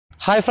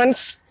Hi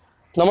friends,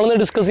 we will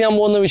discuss the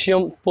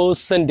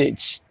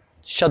percentage.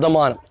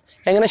 Shadamanan.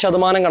 എങ്ങനെ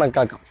ശതമാനം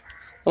കണക്കാക്കാം?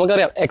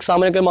 നമുക്കറിയാം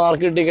എക്സാമിനൊക്കെ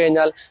മാർക്ക് കിട്ടി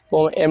കഴിഞ്ഞാൽ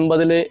ഇപ്പോൾ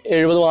 80ൽ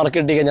 70 മാർക്ക്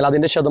കിട്ടി കഴിഞ്ഞാൽ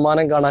അതിന്റെ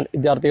ശതമാനം കാണാൻ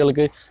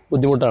വിദ്യാർത്ഥികൾക്ക്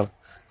ബുദ്ധിമുട്ടാണ്.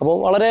 അപ്പോൾ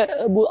വളരെ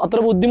അത്ര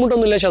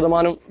ബുദ്ധിമുട്ടൊന്നുമില്ല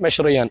ശതമാനം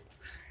മെഷർ ചെയ്യാൻ.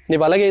 ഇനി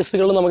പല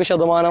കേസുകളിലും നമുക്ക്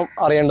ശതമാനം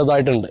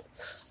അറിയേണ്ടതായിട്ടുണ്ട്.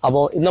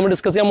 അപ്പോൾ ഇന്ന് നമ്മൾ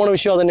ഡിസ്കസ് ചെയ്യാൻ പോകുന്ന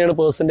വിഷയം അതുതന്നെയാണ്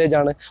പെർസെൻറ്റേജ്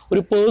ആണ്.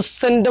 ഒരു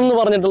പെർസെന്റ് എന്ന്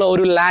പറഞ്ഞിട്ടുള്ള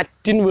ഒരു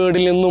ലാറ്റിൻ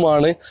വേർഡിൽ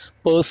നിന്നുമാണ്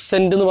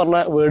പെർസെന്റ് എന്ന് പറഞ്ഞ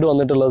വേർഡ്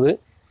വന്നിട്ടുള്ളത്.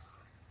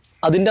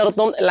 അതിൻ്റെ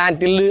അർത്ഥം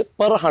ലാറ്റിനിൽ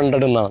പെർ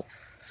 100 എന്നാണ്.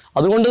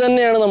 അതുകൊണ്ട്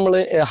തന്നെയാണ് നമ്മൾ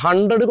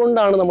 100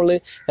 കൊണ്ടാണ് നമ്മൾ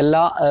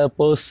എല്ലാ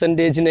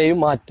പെർസെൻറ്റേജിനെയും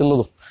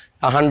മാറ്റുന്നതും.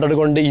 100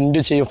 കൊണ്ട്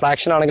ഇൻറ്റു ചെയ്യും.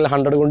 ഫ്രാക്ഷൻ ആണെങ്കിൽ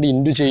 100 കൊണ്ട്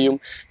ഇൻറ്റു ചെയ്യും.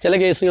 ചില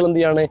കേസുകൾ എന്ത്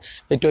ചെയ്യാണ്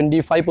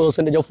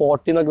 25% ഓഫ്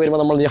 40 എന്നൊക്കെ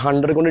വരുമ്പോൾ നമ്മൾ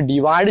 100 കൊണ്ട്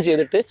ഡിവൈഡ്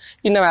ചെയ്തിട്ട്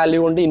ഇന്ന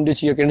വാല്യൂ കൊണ്ട് ഇൻറ്റു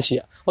ചെയ്യുകയൊക്കെയാണ്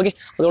ചെയ്യുക. ഓക്കെ,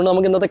 അതുകൊണ്ട്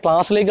നമുക്ക് ഇന്നത്തെ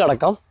ക്ലാസ്സിലേക്ക്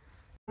കടക്കാം.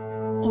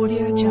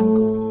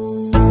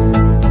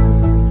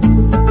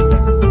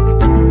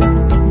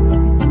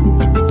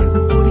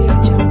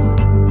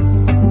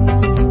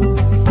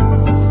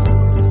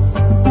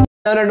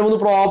 ഞാൻ 2-3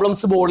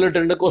 പ്രോബ്ലംസ് ബോർഡിൽ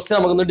ഇട്ടിട്ടുണ്ട്. ക്വസ്റ്റ്യൻ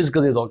നമുക്കൊന്ന്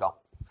ഡിസ്കസ് ചെയ്ത് നോക്കാം.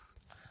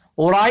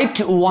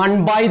 Right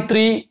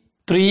 1/3,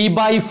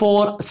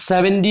 3/4,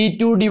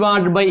 72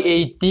 divided by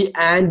 80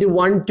 and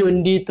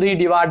 123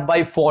 divided by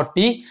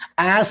 40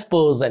 as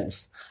persons.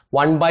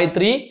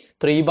 1/3,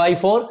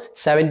 3/4,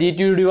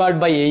 72 divided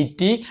by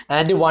 80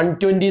 and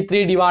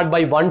 123 divided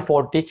by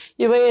 140.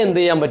 ഇവയെ എന്ത്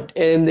ചെയ്യാൻ പറ്റും?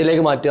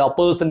 എന്തിലേക്ക് മാറ്റുക?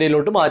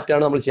 പെർസെൻറ്റേജിലോട്ട്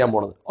മാറ്റുകയാണ് നമ്മൾ ചെയ്യാൻ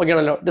പോകുന്നത്. ഓക്കെ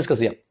ആണല്ലോ,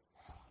 ഡിസ്കസ് ചെയ്യാം.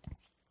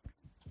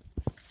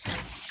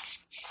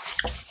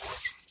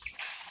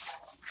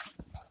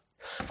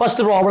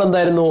 ഫസ്റ്റ് പ്രോബ്ലം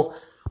എന്തായിരുന്നു?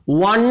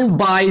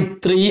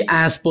 1/3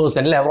 ആസ്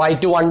പേഴ്സെന്റ് അല്ലെ.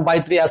 Right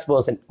 1/3 as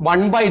per cent.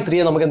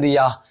 1/3 നമുക്ക് എന്ത്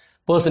ചെയ്യുക?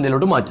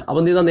 പെർസെന്റിലോട്ട് മാറ്റാം. അപ്പൊ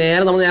എന്ത്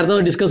ചെയ്താൽ നമ്മൾ നേരത്തെ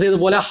ഡിസ്കസ് ചെയ്ത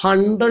പോലെ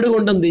 100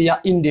 കൊണ്ട് എന്ത്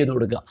ചെയ്യുക? ഇൻറ്റു ചെയ്ത്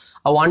കൊടുക്കുക.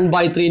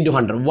 1/3 into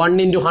 100. 1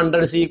 into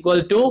 100 is equal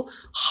to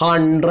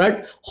 100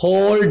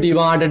 whole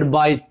divided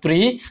by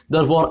 3.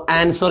 Therefore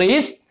answer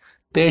is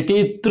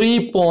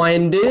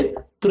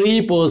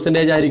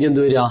 33.3% ആയിരിക്കും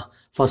എന്ത് വരിക?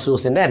 ഫസ്റ്റ്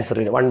ക്വസ്റ്റ്യന്റെ ആൻസർ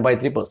വരിക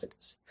 1/3%.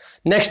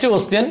 നെക്സ്റ്റ്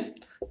ക്വസ്റ്റ്യൻ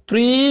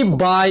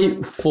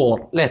 3/4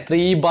 അല്ലെ.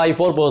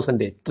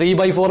 3/4%.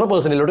 3/4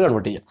 പെർസെന്റിലോട്ട്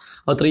കൺവേർട്ട് ചെയ്യാം.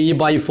 അപ്പൊ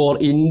 3/4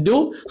 into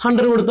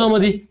 100 കൊടുത്താൽ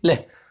മതി അല്ലെ.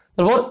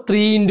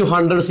 3 into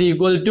 100 is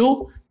equal to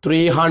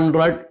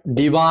 300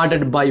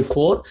 divided by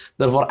 4.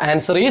 Therefore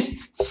answer is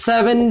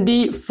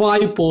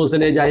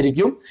 75%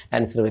 ആയിരിക്കും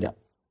ആൻസർ വരിക.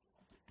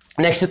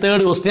 Next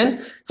third question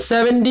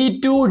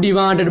 72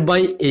 divided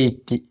by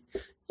 80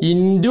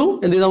 into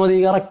എന്ത് ചെയ്താൽ മതി?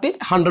 കറക്റ്റ്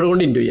 100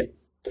 കൊണ്ട് ഇൻറ്റു ചെയ്യാം.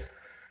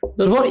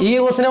 Therefore ഈ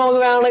ക്വസ്റ്റിനെ നമുക്ക്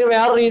വേണമെങ്കിൽ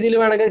വേറെ രീതിയിൽ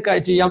വേണമെങ്കിൽ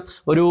ചെയ്യാം.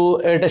 ഒരു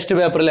ടെസ്റ്റ്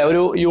പേപ്പറിലെ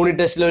ഒരു യൂണിറ്റ്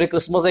ടെസ്റ്റിലെ ഒരു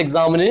ക്രിസ്മസ്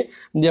എക്സാമിന്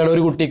എന്ത് ചെയ്യണം?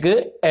 ഒരു കുട്ടിക്ക്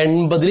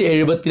 80ൽ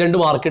 72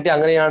 മാർക്ക് കിട്ടി.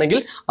 അങ്ങനെയാണെങ്കിൽ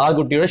ആ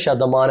കുട്ടിയുടെ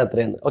ശതമാനം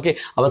എത്രയാണ്? ഓക്കെ,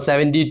 അപ്പൊ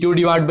 72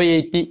 divided by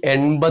 80,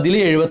 80ൽ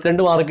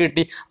 72 മാർക്ക്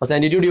കിട്ടി. അപ്പൊ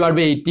 72 divided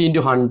by 80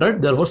 into 100.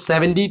 Therefore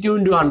 72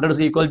 into 100 is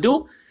equal to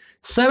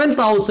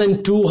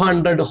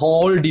 7200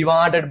 whole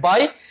divided by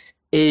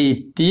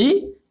 80.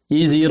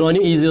 ഈ സീറോന്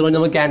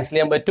നമുക്ക് ക്യാൻസൽ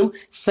ചെയ്യാൻ പറ്റും.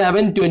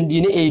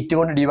 720ന് 8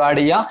 കൊണ്ട് ഡിവൈഡ്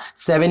ചെയ്യുക.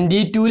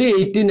 72ല്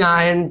 8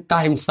 9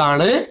 ടൈംസ്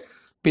ആണ്.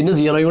 പിന്നെ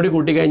 0 കൂടി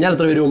കൂട്ടി കഴിഞ്ഞാൽ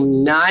എത്ര വരും?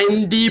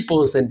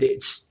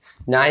 90%.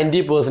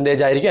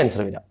 90% ആയിരിക്കും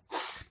ആൻസർ വരിക.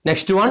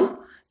 Next one,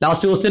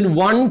 last question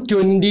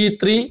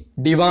 123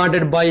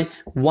 divided by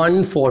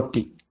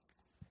 140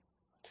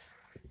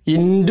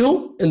 into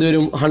എന്ത്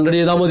വരും? 100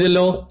 ചെയ്താൽ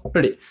മതിയല്ലോ.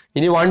 റെഡി.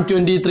 ഇനി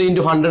 123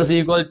 into 100 is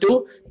equal to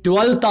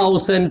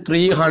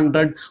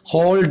 12,300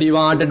 whole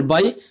divided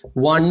by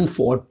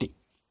 140.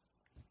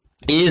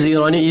 ഈ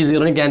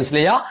സീറോന് ക്യാൻസൽ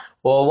ചെയ്യുക.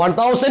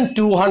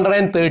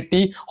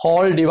 1230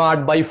 whole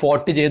divided by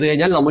 40 ചെയ്ത്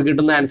കഴിഞ്ഞാൽ നമുക്ക്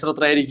കിട്ടുന്ന ആൻസർ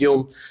എത്ര ആയിരിക്കും?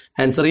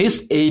 ആൻസർ ഈസ്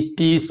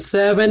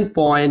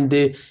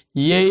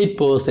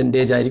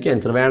 87.8% ആയിരിക്കും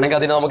ആൻസർ. വേണമെങ്കിൽ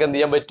അതിനെ നമുക്ക് എന്ത്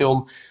ചെയ്യാൻ പറ്റും?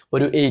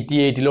 ഒരു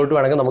 88ലോട്ട്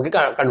വേണമെങ്കിൽ നമുക്ക്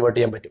കൺവേർട്ട്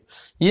ചെയ്യാൻ പറ്റും.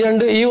 ഈ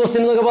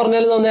ക്വസ്റ്റ്യൻ എന്നൊക്കെ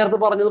പറഞ്ഞാൽ നേരത്തെ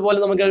പറഞ്ഞതുപോലെ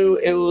നമുക്ക്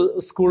ഒരു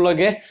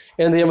സ്കൂളിലൊക്കെ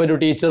എന്ത് ചെയ്യാൻ പറ്റും?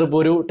 ടീച്ചർ ഇപ്പോൾ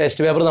ഒരു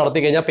ടെസ്റ്റ് പേപ്പർ നടത്തി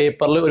കഴിഞ്ഞാൽ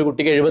പേപ്പറിൽ ഒരു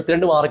കുട്ടിക്ക്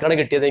 72 മാർക്കാണ്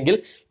കിട്ടിയതെങ്കിൽ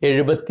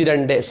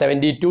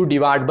 72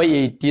 divided by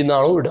 80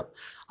 എന്നാണ് ഇടുക.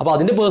 അപ്പൊ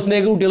അതിന്റെ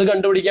പേഴ്സണേജ് കുട്ടികൾ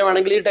കണ്ടുപിടിക്കാൻ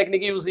വേണമെങ്കിൽ ഈ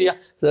ടെക്നിക്ക് യൂസ് ചെയ്യുക.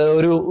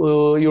 ഒരു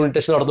യൂണിറ്റ്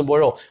ടെസ്റ്റ്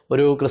നടത്തുമ്പോഴോ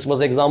ഒരു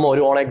ക്രിസ്മസ് എക്സാമോ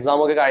ഒരു ഓൺ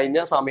എക്സാമോ ഒക്കെ കഴിഞ്ഞ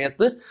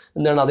സമയത്ത്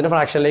എന്താണ് അതിന്റെ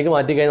ഫ്രാക്ഷനിലേക്ക്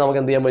മാറ്റി കഴിഞ്ഞാൽ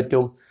നമുക്ക് എന്ത് ചെയ്യാൻ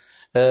പറ്റും?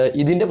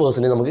 ഇതിന്റെ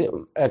പേഴ്സണേജ് നമുക്ക്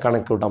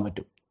കണക്ക് കൂട്ടാൻ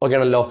പറ്റും. ഓക്കെ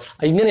ആണല്ലോ.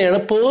 ഇങ്ങനെയാണ്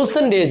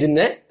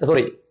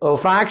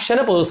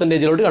ഫ്രാക്ഷനെ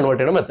പെർസെന്റേജിലോട്ട്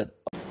കൺവേർട്ട് ചെയ്യുന്ന മെത്തേഡ്.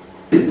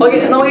 ഓക്കെ,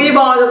 നമുക്ക് ഈ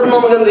ഭാഗത്ത്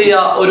നമുക്ക് എന്ത്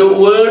ചെയ്യാം? ഒരു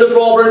വേർഡ്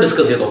പ്രോബ്ലം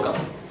ഡിസ്കസ് ചെയ്ത് നോക്കാം.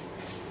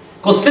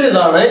 ക്വസ്റ്റ്യൻ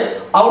ഇതാണ്.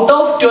 Out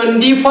of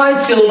 25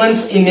 children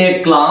in a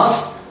class,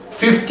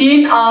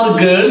 15 are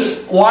girls.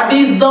 What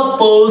is the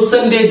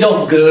percentage of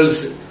girls?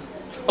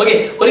 Okay,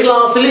 ഒരു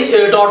ക്ലാസ്സിൽ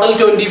ടോട്ടൽ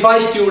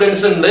 25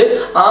 സ്റ്റുഡൻസ് ഉണ്ട്.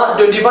 ആ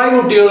 25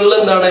 കുട്ടികളിൽ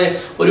എന്താണ്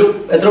ഒരു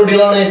എത്ര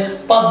കുട്ടികളാണ്?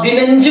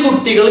 15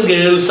 കുട്ടികൾ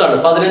ഗേൾസ് ആണ്.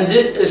 15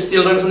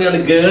 ചിൽഡ്രൻസ്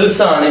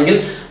ഗേൾസ് ആണെങ്കിൽ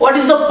what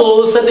is the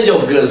percentage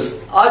of girls?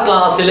 ആ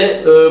ക്ലാസ്സിലെ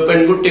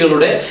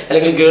പെൺകുട്ടികളുടെ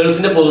അല്ലെങ്കിൽ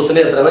ഗേൾസിന്റെ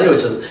പെർസെന്റേജ് എത്രയാണ്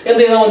ചോദിച്ചത്.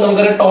 എന്ത് ചെയ്യണം?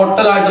 നമുക്കറിയാം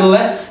ടോട്ടൽ ആയിട്ടുള്ള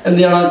എന്ത്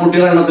ചെയ്യണം?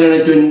 കുട്ടികളുടെ എണ്ണത്തിലാണ്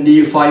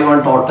 25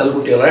 ആണ് ടോട്ടൽ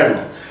കുട്ടികളുടെ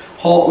എണ്ണം.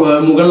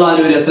 മുകളിൽ ആര്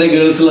വരും? എത്ര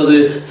ഗേൾസ് ഉള്ളത്?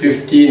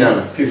 15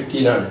 ആണ്.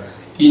 15 ആണ്.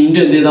 ഇൻറ്റു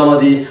എന്ത് ചെയ്താൽ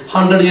മതി?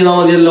 100 ചെയ്താൽ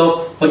മതിയല്ലോ.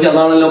 ഓക്കെ,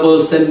 അതാണല്ലോ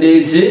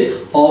percentage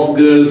of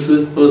girls.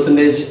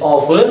 Percentage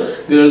of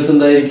girls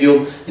എന്തായിരിക്കും?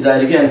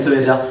 ഇതായിരിക്കും ആൻസർ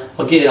വരിക.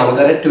 ഓക്കെ,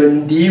 നമുക്കറിയാം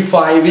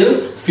 25-ൽ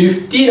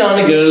 15 ആണ്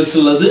ഗേൾസ്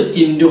ഉള്ളത്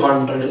into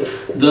 100.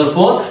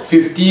 Therefore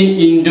 15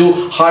 into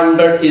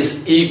 100 is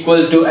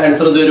equal to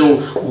answer വരും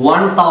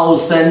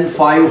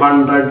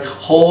 1500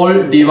 whole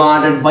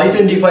divided by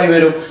 25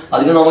 വരും.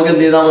 അതിന് നമുക്ക്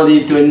എന്ത് ചെയ്താൽ മതി?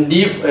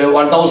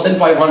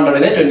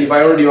 1500-നെ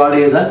 25 ഡിവൈഡ്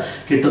ചെയ്താൽ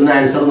കിട്ടുന്ന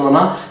ആൻസർ എന്ന്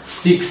പറഞ്ഞാൽ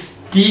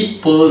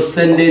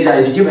 60%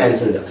 ആയിരിക്കും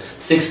ആൻസർ വരിക.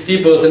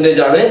 60%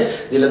 ആണ്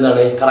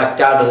ഇതിലെന്താണ്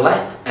കറക്റ്റ് ആയിട്ടുള്ള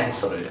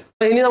ആൻസർ വരിക.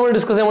 ഇനി നമ്മൾ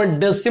ഡിസ്കസ് ചെയ്യാൻ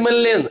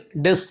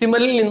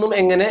ഡെസിമലിൽ നിന്നും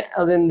എങ്ങനെ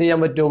അത് എന്ത് ചെയ്യാൻ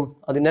പറ്റും,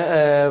 അതിനെ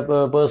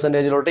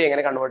പെർസെന്റേജിലോട്ട്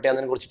എങ്ങനെ കൺവേർട്ട്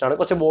ചെയ്യാന്നതിനെ കുറിച്ചിട്ടാണ്.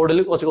 കുറച്ച് ബോർഡിൽ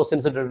കുറച്ച്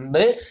ക്വസ്റ്റ്യൻസ്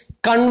ഇട്ടിട്ടുണ്ട്.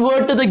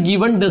 Convert the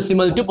given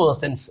decimal to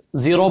പെർസെന്റ്സ്.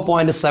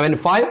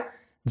 0.75,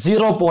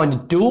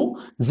 0.2,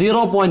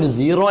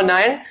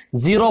 0.09,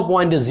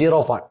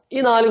 0.05. ഈ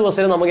 4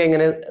 ക്വസ്റ്റ്യൻ നമുക്ക്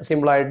എങ്ങനെ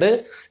സിമ്പിൾ ആയിട്ട്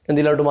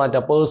എന്തിലോട്ട്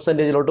മാറ്റാം?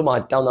 പെർസെന്റേജിലോട്ട്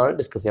മാറ്റാമെന്നാണ്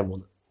ഡിസ്കസ് ചെയ്യാൻ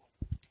പോകുന്നത്.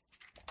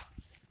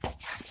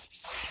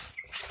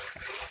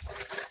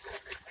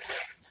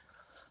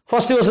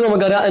 ഫസ്റ്റ് ക്വസ്റ്റ്യൻ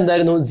നമുക്കറിയാം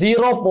എന്തായിരുന്നു?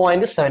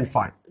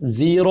 0.75.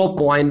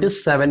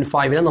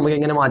 0.75നെ നമുക്ക്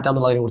എങ്ങനെ മാറ്റാം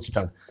എന്നുള്ളതിനെ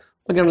കുറിച്ചിട്ടാണ്.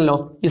 ഓക്കെ ആണല്ലോ,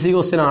 ഈസി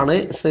ക്വസ്റ്റ്യൻ ആണ്.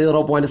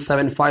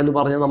 0.75 എന്ന്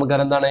പറഞ്ഞാൽ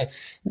നമുക്കറിയാം എന്താണ്,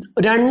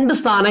 2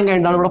 സ്ഥാനം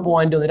കഴിഞ്ഞാണ് ഇവിടെ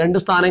പോയിന്റ് വന്നത്. 2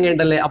 സ്ഥാനം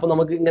കഴിഞ്ഞല്ലേ, അപ്പൊ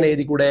നമുക്ക് ഇങ്ങനെ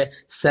എഴുതി കൂടെ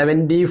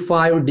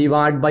 75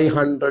 ഡിവൈഡ് ബൈ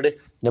 100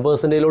 പിന്നെ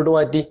പെർസെന്റേജിലോട്ട്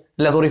മാറ്റി,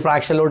 അല്ല സോറി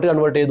ഫ്രാക്ഷനിലോട്ട്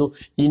കൺവേർട്ട് ചെയ്തു,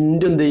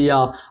 ഇൻറ്റു എന്ത്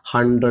ചെയ്യുക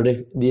 100.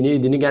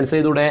 ഇതിന് ക്യാൻസൽ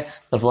ചെയ്തൂടെ.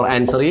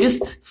 Answer is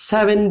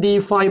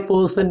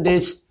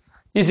 75%.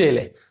 ഈസി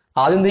അല്ലേ?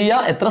 ആദ്യം എന്ത്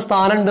ചെയ്യുക, എത്ര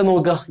സ്ഥാനം ഉണ്ട്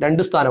നോക്കുക,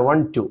 2 സ്ഥാനം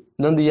 1 2,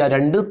 ഇതെന്ത് ചെയ്യുക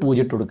 2 0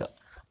 ഇട്ട് കൊടുക്കുക.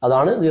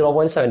 അതാണ്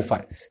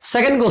 0.75.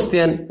 സെക്കൻഡ്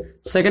ക്വസ്റ്റ്യൻ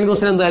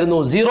എന്തായിരുന്നു?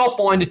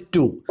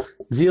 0.2.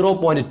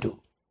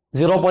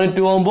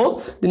 0.2 ആകുമ്പോൾ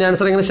ഇതിന്റെ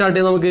ആൻസർ എങ്ങനെ സ്റ്റാർട്ട്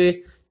ചെയ്യാം? നമുക്ക്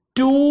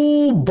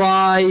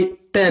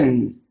 2/10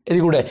 ഇതിൽ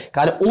കൂടെ,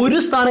 കാരണം 1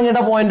 സ്ഥാനം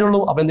കഴിഞ്ഞ പോയിന്റ്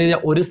ഉള്ളൂ. അപ്പൊ എന്ത്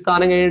ചെയ്യുക, 1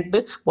 സ്ഥാനം കഴിഞ്ഞിട്ട്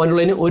പോയിന്റ്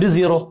ഉള്ളതിന് 1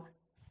 0.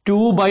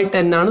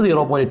 2/10 ആണ്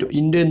 0.2.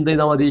 ഇൻറ്റു എന്ത്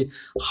ചെയ്താൽ മതി?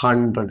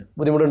 100.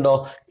 ബുദ്ധിമുട്ടുണ്ടോ?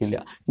 ഇല്ല.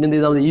 ഇനി എന്ത്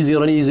ചെയ്താൽ മതി? ഈ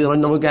 0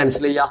 നമുക്ക്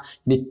ക്യാൻസൽ ചെയ്യാം.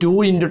 ഇനി 2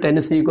 × 10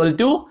 is equal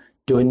to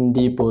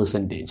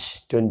 20%.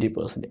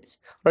 20%.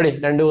 Ready?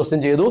 2 question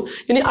ചെയ്തു.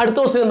 ഇനി അടുത്ത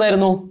ക്വസ്റ്റ്യൻ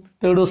എന്തായിരുന്നു?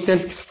 Third question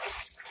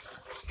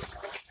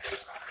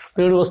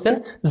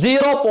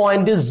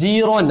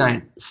 0.09.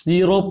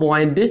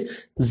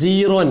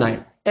 0.09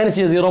 എങ്ങനെ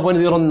ചെയ്യാം?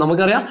 0.09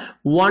 നമുക്കറിയാം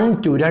 1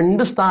 2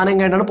 2 സ്ഥാനം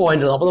കഴിഞ്ഞാണ്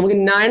പോയിന്റ്. അപ്പൊ നമുക്ക്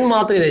 9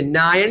 മാത്രമേ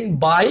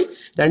 9/,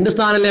 2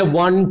 സ്ഥാനല്ലേ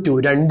 1 2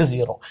 2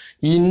 0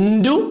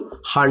 ഇൻറ്റു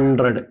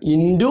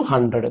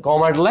 100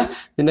 കോമൺ ആയിട്ടുള്ള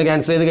ഇതിന്റെ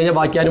ക്യാൻസൽ ചെയ്ത് കഴിഞ്ഞാൽ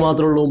ബാക്കി ആര്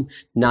മാത്രമേ ഉള്ളൂ?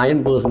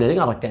 9%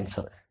 correct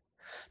answer.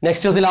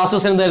 Next question, last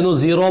question എന്തായിരുന്നു?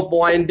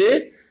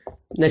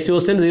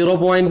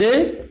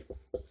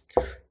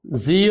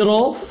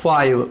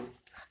 0.05.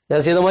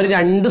 ചെയ്ത മാതിരി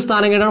 2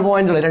 സ്ഥാനം കേട്ടാണ്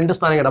പോയിന്റ് ഉള്ളത്. 2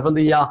 സ്ഥാനം കേട്ട, അപ്പൊ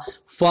എന്ത് ചെയ്യാ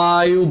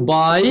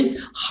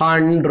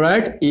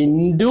 5/100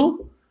 ഇൻറ്റു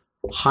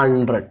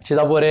 100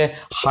 ചെയ്താൽ പോരെ.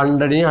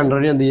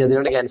 100-ന് എന്ത് ചെയ്യുക,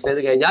 ഇതിനോട് ക്യാൻസൽ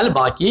ചെയ്ത് കഴിഞ്ഞാൽ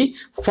ബാക്കി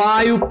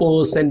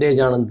 5%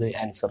 ആണ് എന്ത്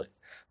ആൻസർ.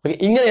 ഓക്കെ,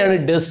 ഇങ്ങനെയാണ്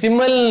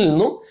ഡെസിമലിൽ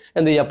നിന്നും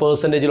എന്ത് ചെയ്യുക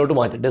പെർസെന്റേജിലോട്ട്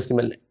മാറ്റുക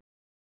ഡെസിമലിനെ.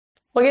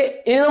 ഓക്കെ,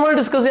 ഇനി നമ്മൾ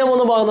ഡിസ്കസ് ചെയ്യാൻ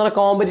പോകുന്ന ഭാഗം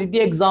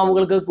കോമ്പറ്റേറ്റീവ്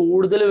എക്സാമുകൾക്ക്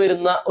കൂടുതൽ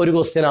വരുന്ന ഒരു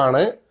ക്വസ്റ്റ്യൻ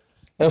ആണ്.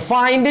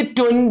 Find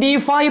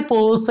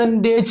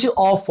 25%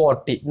 of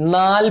 40.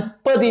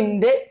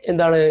 40ന്റെ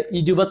എന്താണ്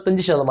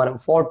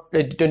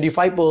 25%.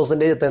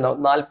 25% എത്തുന്ന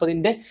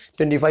 40ന്റെ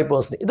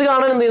 25%. ഇത്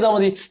കാണാൻ എന്ത് ചെയ്താൽ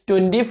മതി?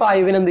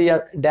 25ന് എന്ത്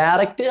ചെയ്യുക,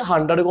 ഡയറക്റ്റ്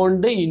 100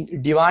 കൊണ്ട്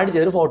ഡിവൈഡ്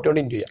ചെയ്ത് 40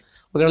 കൊണ്ട് ഇൻറ്റു ചെയ്യുക.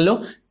 ഓക്കെ ആണല്ലോ,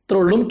 ഇത്ര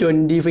ഉള്ളും.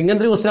 25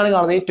 ഇങ്ങനത്തെ ഒരു ക്വസ്റ്റ്യൻ ആണ്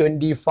കാണുന്നത്.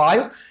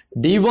 25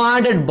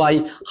 ഡിവൈഡഡ് ബൈ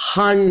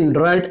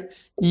 100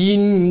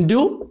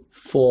 ഇൻറ്റു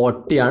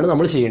 40 ആണ്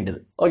നമ്മൾ ചെയ്യേണ്ടത്.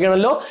 ഓക്കെ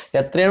ആണല്ലോ,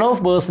 എത്രയാണോ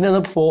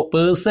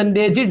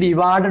പെർസെന്റേജ്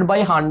ഡിവൈഡഡ് ബൈ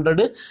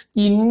 100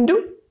 ഇൻറ്റു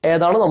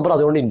ഏതാണോ നമ്പർ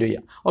അതുകൊണ്ട് ഇൻറ്റു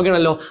ചെയ്യാം. ഓക്കെ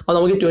ആണല്ലോ, അപ്പൊ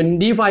നമുക്ക്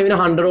 25ന്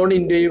 100 കൊണ്ട്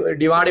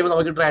ഡിവൈഡ് ചെയ്യുമ്പോൾ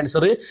നമുക്ക്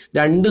ആൻസർ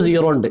 2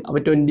 0 ഉണ്ട്. അപ്പൊ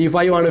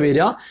 25 ആണ്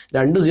വരിക.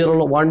 2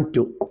 0 1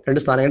 2 2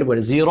 സ്ഥാനമായിട്ട്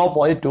പോയി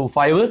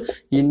 0.25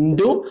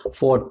 ഇൻറ്റു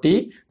 40.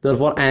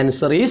 Therefore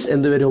ആൻസർ ഈസ്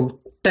എന്ത് വരും?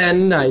 10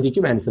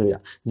 ആയിരിക്കും ആൻസർ വരിക.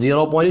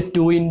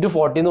 0.2 ഇൻറ്റു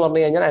 40 എന്ന്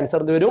പറഞ്ഞു കഴിഞ്ഞാൽ ആൻസർ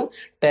എന്ത് വരും?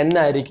 10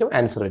 ആയിരിക്കും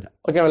ആൻസർ വരിക.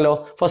 ഓക്കെ ആണല്ലോ,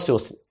 ഫസ്റ്റ്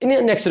ക്വസ്റ്റ്യൻ. ഇനി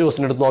നെക്സ്റ്റ് ഒരു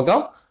ക്വസ്റ്റ്യൻ എടുത്ത്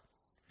നോക്കാം.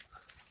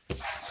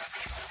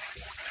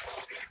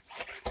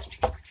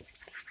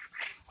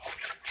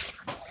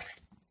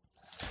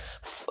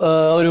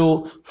 ഒരു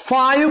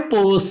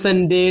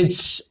 5%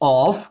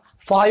 ഓഫ്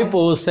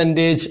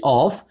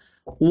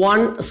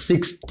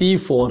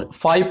 164.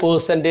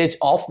 5%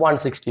 ഓഫ്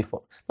 164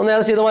 നമ്മൾ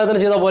നേരെ ചെയ്ത പോലെ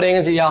തന്നെ ചെയ്താൽ പോരെ.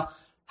 എങ്ങനെ ചെയ്യാം?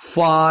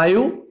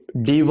 5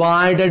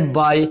 divided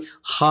by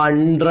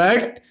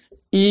 100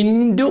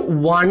 into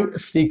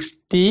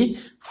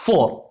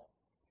 164.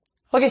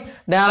 Okay,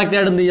 direct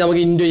ആയിട്ട് എന്ത് ചെയ്യാം,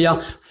 നമുക്ക് ഇൻറ്റു ചെയ്യാം.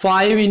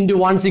 5 into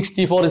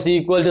 164 is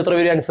equal to എത്ര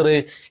വരും ആൻസർ?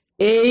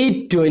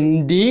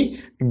 820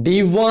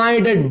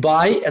 divided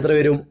by എത്ര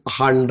വരും?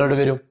 100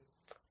 വരും.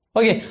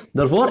 ഓക്കെ,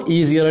 therefore ഈ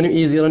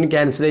 0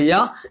 ക്യാൻസൽ ചെയ്യുക.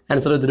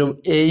 ആൻസർ വരും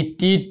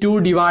 82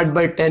 divided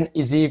by 10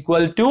 is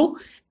equal to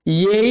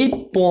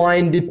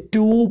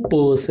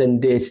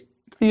 8.2%.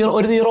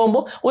 ഒരു 0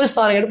 ആകുമ്പോൾ ഒരു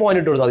സ്ഥാനം കഴിഞ്ഞ് പോയിന്റ്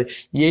ഇട്ട് കൊടുത്താൽ മതി.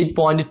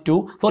 8.2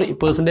 സോറി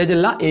പെർസെൻറ്റേജ്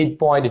അല്ല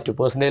 8.2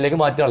 പെർസെൻറ്റേജിലേക്ക്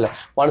മാറ്റാനല്ല.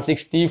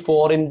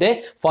 164ന്റെ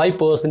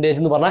 5%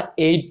 എന്ന് പറഞ്ഞാൽ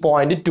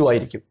 8.2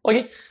 ആയിരിക്കും.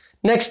 ഓക്കെ,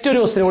 നെക്സ്റ്റ് ഒരു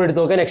ക്വസ്റ്റ്യൻ കൂടി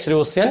എടുത്ത് നോക്കാം. നെക്സ്റ്റ് ഒരു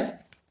ക്വസ്റ്റ്യൻ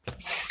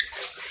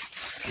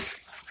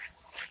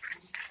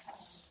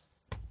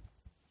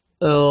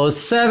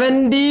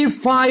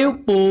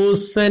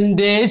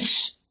 75%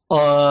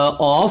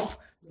 ഓഫ്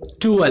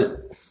 12.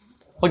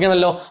 ഓക്കെ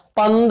ആണല്ലോ.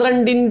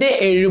 12ന്റെ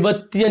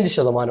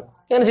 75%.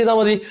 എങ്ങനെ ചെയ്താൽ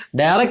മതി?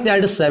 ഡയറക്റ്റ്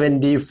ആയിട്ട്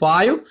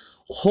 75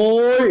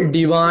 ഹോൾ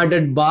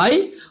ഡിവൈഡഡ് ബൈ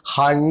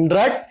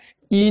 100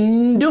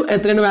 ഇൻറ്റു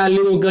എത്രയാണ്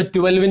വാല്യൂ നോക്കുക?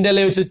 12ന്റെ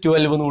അല്ലേ വെച്ച്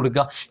 12 എന്ന്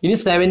കൊടുക്കുക. ഇനി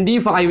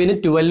 75ന്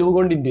 12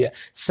 കൊണ്ട് ഇൻറ്റു ചെയ്യുക.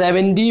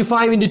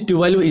 75 ×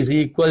 12 ഇസ്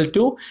ഈക്വൽ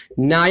ടു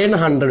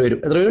 900 വരും.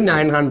 എത്ര വരും?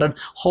 900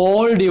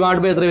 ഹോൾ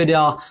ഡിവൈഡ് ബൈ എത്ര വരിക?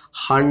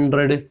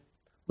 100.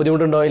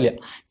 ബുദ്ധിമുട്ടുണ്ടാവില്ല.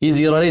 ഈ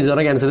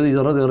 0 ക്യാൻസൽ ചെയ്ത്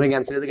 0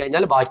 ക്യാൻസൽ ചെയ്ത്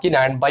കഴിഞ്ഞാൽ ബാക്കി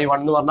 9/1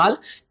 എന്ന് പറഞ്ഞാൽ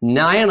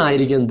 9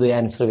 ആയിരിക്കും എന്ത്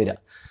ആൻസർ വരിക.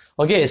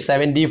 ഓക്കെ,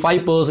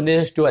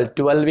 75%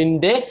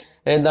 12ന്റെ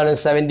എന്താണ്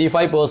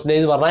 75%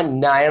 എന്ന് പറഞ്ഞാൽ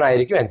 9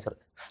 ആയിരിക്കും ആൻസർ.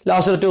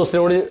 ലാസ്റ്റ് ഒരു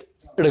ക്വസ്റ്റ്യൻ കൂടി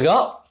എടുക്കുക.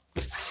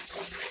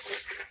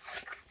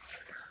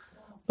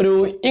 ഒരു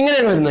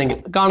ഇങ്ങനെയാണ് വരുന്നതെങ്കിൽ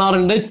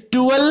കാണാറുണ്ട്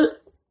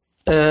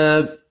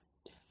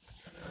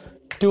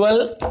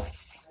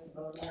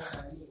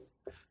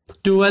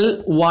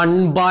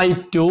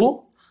 1/2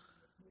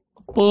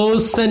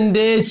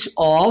 percentage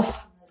of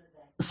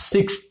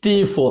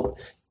 64.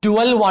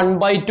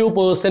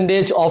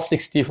 1/2 of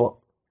 64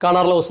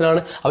 കാണാറുള്ള ക്വസ്റ്റ്യൻ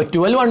ആണ്. അപ്പൊ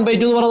 1/2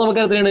 എന്ന് പറഞ്ഞാൽ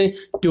നമുക്ക് എത്രയാണ്?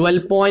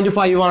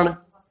 12.5 ആണ്.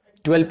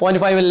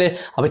 12.5 അല്ലേ?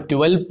 അപ്പൊ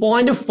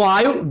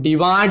 12.5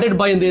 ഡിവൈഡഡ്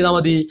ബൈ എന്ത് ചെയ്താൽ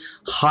മതി?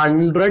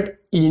 100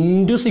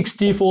 ഇൻറ്റു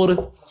 64.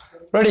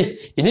 റെഡി?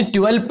 ഇനി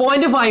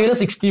 12.5ന്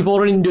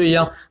 64 ഇൻറ്റു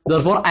ചെയ്യാം.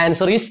 therefore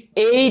ആൻസർ ഈസ്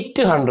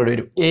 800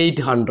 വരും.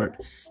 800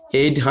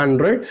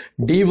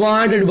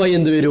 ഡിവൈഡഡ് ബൈ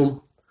എന്ത് വരും?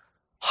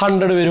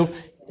 100 വരും.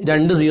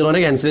 2 0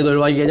 ക്യാൻസൽ ചെയ്ത്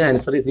ഒഴിവാക്കി കഴിഞ്ഞാൽ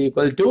ആൻസർ ഈസ്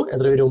ഈക്വൽ ടു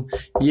എത്ര വരും?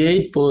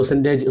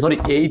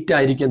 8%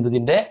 ആയിരിക്കും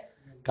ഇതിന്റെ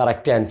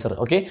കറക്റ്റ് ആൻസർ.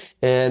 ഓക്കെ,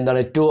 എന്താണ്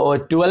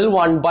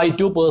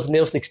 1/2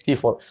 ഓഫ്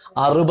 64.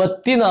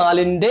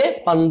 64ന്റെ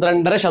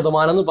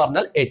 12.5% എന്ന്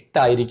പറഞ്ഞാൽ 8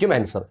 ആയിരിക്കും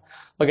ആൻസർ.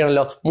 ഓക്കെ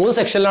ആണല്ലോ. 3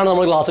 സെക്ഷനിലാണ്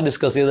നമ്മൾ ക്ലാസ്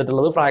ഡിസ്കസ്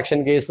ചെയ്തിട്ടുള്ളത്. ഫ്രാക്ഷൻ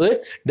കേസ്,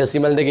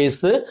 ഡെസിമലിന്റെ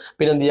കേസ്,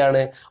 പിന്നെ എന്ത്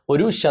ചെയ്യാണ്?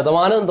 ഒരു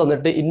ശതമാനം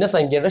തന്നിട്ട് ഇന്ന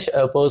സംഖ്യയുടെ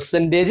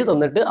പെർസെൻറ്റേജ്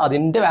തന്നിട്ട്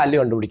അതിന്റെ വാല്യൂ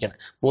കണ്ടുപിടിക്കണം.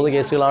 3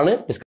 കേസുകളാണ്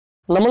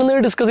നമ്മൾ ഇന്ന്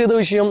ഡിസ്കസ് ചെയ്ത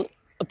വിഷയം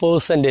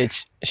പെർസെൻറ്റേജ്,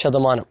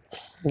 ശതമാനം.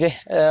 ഓക്കെ,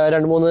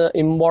 2-3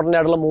 ഇമ്പോർട്ടൻ്റ്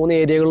ആയിട്ടുള്ള 3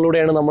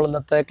 ഏരിയകളിലൂടെയാണ് നമ്മൾ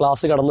ഇന്നത്തെ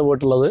ക്ലാസ് കടന്നു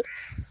പോയിട്ടുള്ളത്.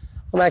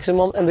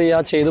 മാക്സിമം എന്ത്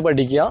ചെയ്യുക? ചെയ്ത്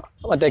പഠിക്കുക.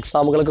 മറ്റ്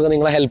എക്സാമുകൾക്കൊക്കെ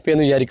നിങ്ങളെ ഹെൽപ്പ്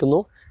ചെയ്യുമെന്ന് വിചാരിക്കുന്നു.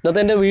 ഇന്നത്തെ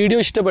എൻ്റെ വീഡിയോ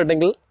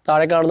ഇഷ്ടപ്പെട്ടെങ്കിൽ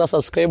താഴെ കാണുന്ന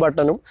സബ്സ്ക്രൈബ്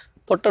ബട്ടണും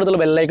തൊട്ടടുത്തുള്ള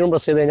ബെല്ലൈക്കണും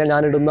പ്രസ് ചെയ്ത് കഴിഞ്ഞാൽ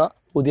ഞാനിടുന്ന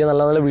പുതിയ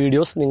നല്ല നല്ല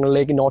വീഡിയോസ്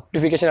നിങ്ങളിലേക്ക്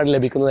നോട്ടിഫിക്കേഷൻ ആയിട്ട്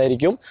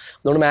ലഭിക്കുന്നതായിരിക്കും.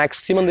 അതുകൊണ്ട്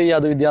മാക്സിമം എന്ത് ചെയ്യുക?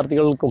 അത്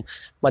വിദ്യാർത്ഥികൾക്കും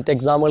മറ്റ്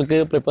എക്സാമുകൾക്ക്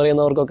പ്രിപ്പയർ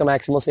ചെയ്യുന്നവർക്കൊക്കെ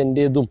മാക്സിമം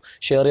സെൻഡ് ചെയ്തും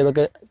ഷെയർ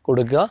ചെയ്തൊക്കെ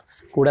കൊടുക്കുക.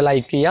 കൂടെ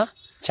ലൈക്ക് ചെയ്യുക.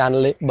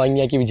 ചാനൽ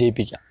ഭംഗിയാക്കി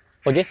വിജയിപ്പിക്കുക.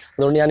 ഓക്കെ,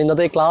 അതുകൊണ്ട് ഞാൻ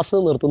ഇന്നത്തെ ക്ലാസ്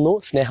നിർത്തുന്നു.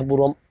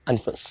 സ്നേഹപൂർവ്വം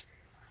അൻഫസ്.